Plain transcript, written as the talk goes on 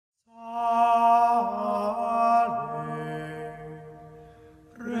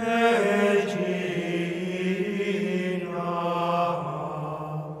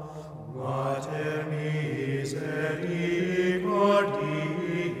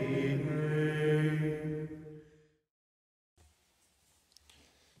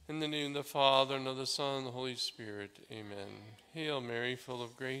the name of the Father, and of the Son, and of the Holy Spirit. Amen. Hail Mary, full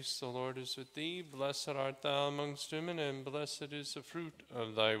of grace, the Lord is with thee. Blessed art thou amongst women, and blessed is the fruit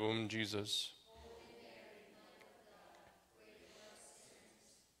of thy womb, Jesus.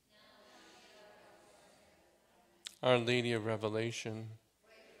 Our Lady of Revelation,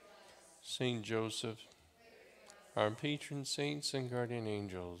 Saint Joseph, our patron saints and guardian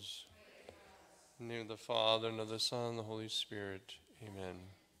angels. In the name of the Father, and of the Son, and of the Holy Spirit. Amen.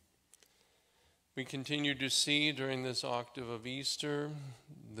 We continue to see during this octave of Easter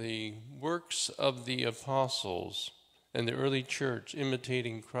the works of the apostles and the early church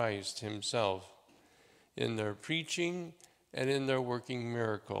imitating Christ himself in their preaching and in their working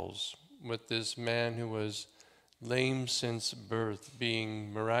miracles, with this man who was lame since birth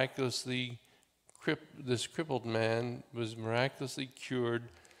being miraculously this crippled man was miraculously cured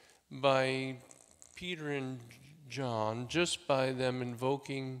by Peter and John just by them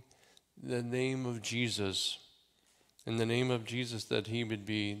invoking the name of Jesus, in the name of Jesus that he would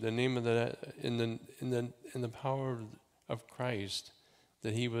be, the name of in the power of Christ,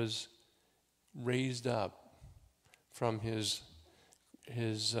 that he was raised up from his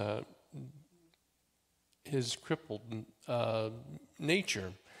crippled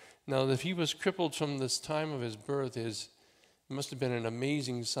nature. Now, if he was crippled from this time of his birth, it must have been an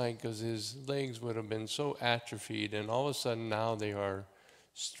amazing sight, because his legs would have been so atrophied, and all of a sudden now they are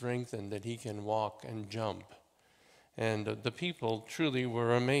strengthened that he can walk and jump. And the people truly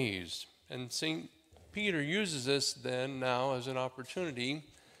were amazed. And St. Peter uses this then now as an opportunity,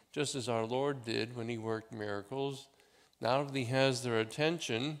 just as our Lord did when he worked miracles. Now that he has their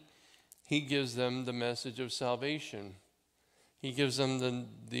attention, he gives them the message of salvation. He gives them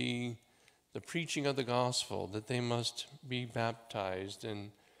the preaching of the gospel, that they must be baptized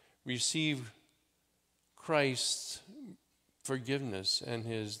and receive Christ's forgiveness and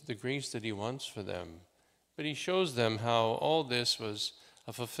the grace that he wants for them. But he shows them how all this was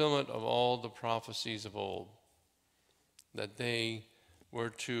a fulfillment of all the prophecies of old, that they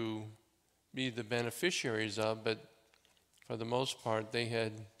were to be the beneficiaries of, but for the most part they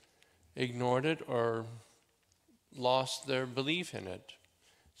had ignored it or lost their belief in it.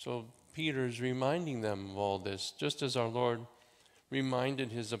 So Peter's reminding them of all this, just as our Lord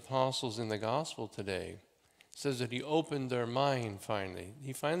reminded his apostles in the gospel today. It says that he opened their mind finally.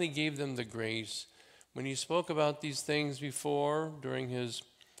 He finally gave them the grace. When he spoke about these things before, during his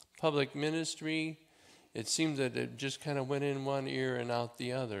public ministry, it seemed that it just kind of went in one ear and out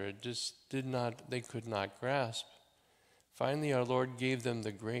the other. It just they could not grasp. Finally, our Lord gave them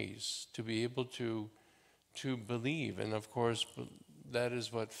the grace to be able to believe. And of course, that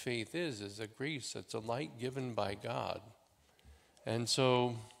is what faith is a grace. It's a light given by God. And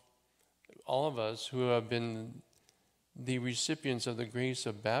so all of us who have been the recipients of the grace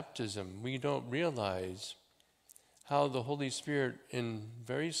of baptism, we don't realize how the Holy Spirit in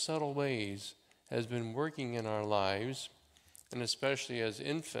very subtle ways has been working in our lives, and especially as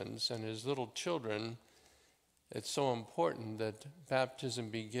infants and as little children. It's so important that baptism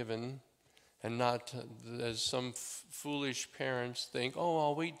be given, and not as some foolish parents think, oh,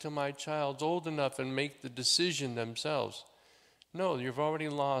 I'll wait till my child's old enough and make the decision themselves. No, you've already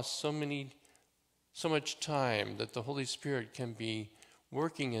lost so much time that the Holy Spirit can be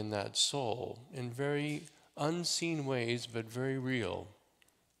working in that soul in very unseen ways, but very real,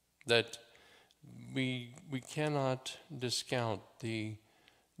 that we cannot discount the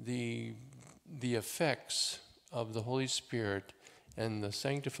effects of the Holy Spirit and the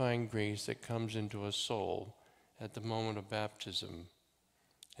sanctifying grace that comes into a soul at the moment of baptism,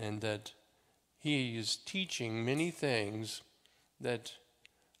 and that he is teaching many things that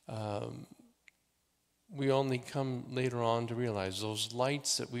we only come later on to realize. Those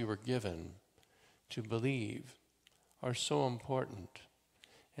lights that we were given to believe are so important,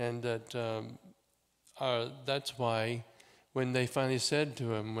 and that that's why when they finally said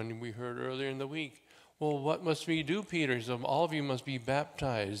to him, when we heard earlier in the week, well, what must we do, Peter? He said, all of you must be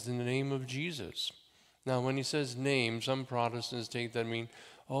baptized in the name of Jesus. Now, when he says name, some Protestants take that mean,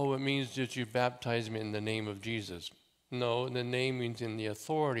 oh, it means that you baptize me in the name of Jesus. No, the name means in the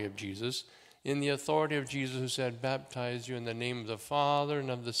authority of Jesus. In the authority of Jesus, who said, baptize you in the name of the Father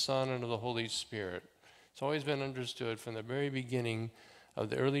and of the Son and of the Holy Spirit. It's always been understood from the very beginning of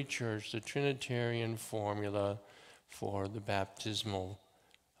the early church, the Trinitarian formula for the baptismal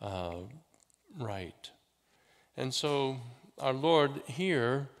rite. And so our Lord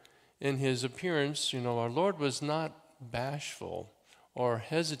here, in his appearance, our Lord was not bashful or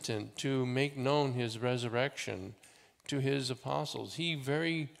hesitant to make known his resurrection to his apostles. He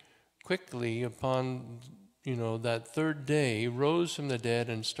very quickly, upon that third day, rose from the dead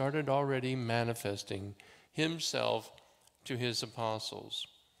and started already manifesting himself to his apostles.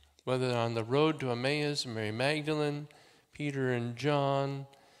 Whether on the road to Emmaus, Mary Magdalene, Peter and John,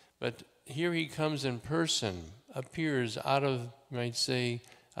 but here he comes in person, appears out of, you might say,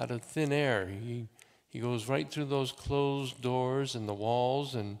 out of thin air. He goes right through those closed doors and the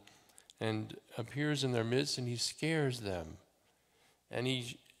walls and appears in their midst, and he scares them. And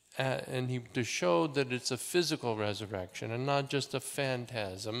he to show that it's a physical resurrection and not just a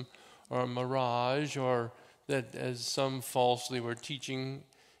phantasm or a mirage, or that, as some falsely were teaching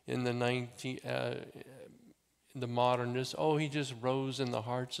in the modernists, he just rose in the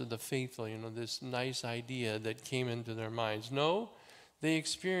hearts of the faithful, this nice idea that came into their minds. No, they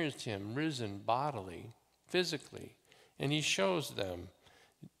experienced him risen bodily, physically, and he shows them,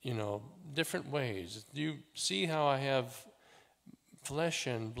 different ways. Do you see how I have flesh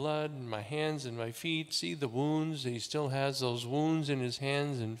and blood in my hands and my feet? See the wounds? He still has those wounds in his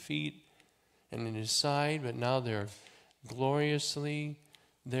hands and feet and in his side, but now they're gloriously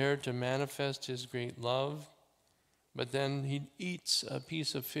there to manifest his great love. But then he eats a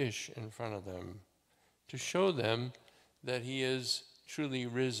piece of fish in front of them to show them that he is truly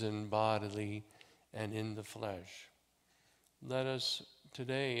risen bodily and in the flesh. Let us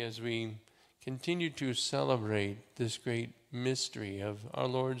today, as we continue to celebrate this great mystery of our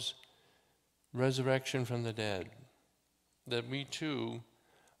Lord's resurrection from the dead, that we too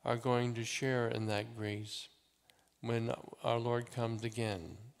are going to share in that grace when our Lord comes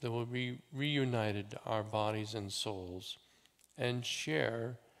again, that we'll be reunited, our bodies and souls, and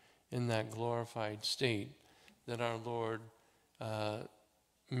share in that glorified state that our Lord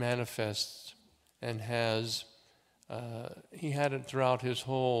manifests and has. He had it throughout his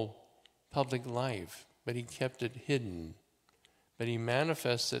whole public life, but he kept it hidden. But he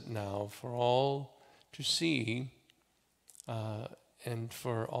manifests it now for all to see and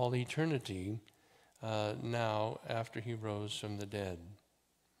for all eternity now after he rose from the dead.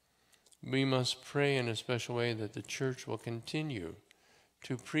 We must pray in a special way that the church will continue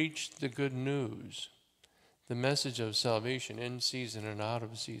to preach the good news, the message of salvation in season and out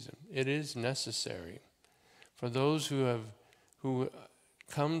of season. It is necessary for those who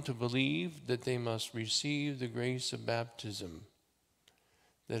come to believe that they must receive the grace of baptism,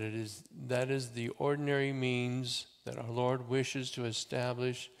 that is the ordinary means that our Lord wishes to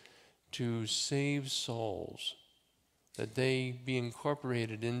establish to save souls, that they be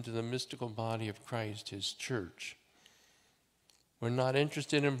incorporated into the mystical body of Christ, his church. We're not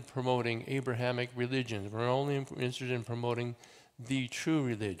interested in promoting Abrahamic religions. We're only interested in promoting the true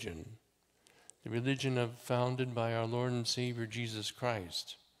religion, the religion founded by our Lord and Savior Jesus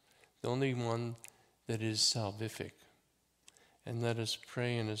Christ, the only one that is salvific. And let us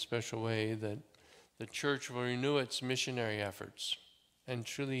pray in a special way that the church will renew its missionary efforts, and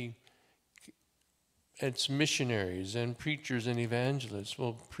truly its missionaries and preachers and evangelists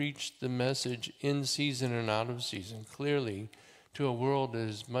will preach the message in season and out of season clearly to a world that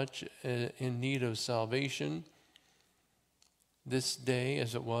is much in need of salvation this day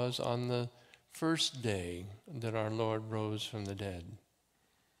as it was on the first day that our Lord rose from the dead.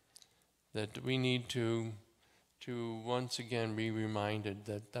 That we need to once again be reminded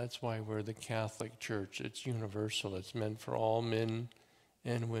that that's why we're the Catholic Church. It's universal. It's meant for all men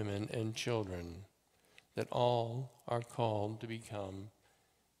and women and children, that all are called to become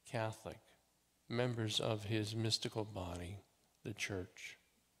Catholic, members of his mystical body, the Church.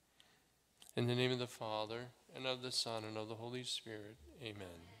 In the name of the Father, and of the Son, and of the Holy Spirit, amen.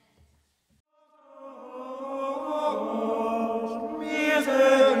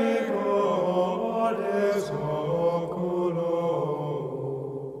 Misericordes oculos,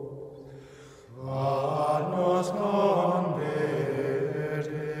 a nos converte,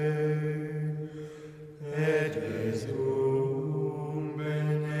 et Jesús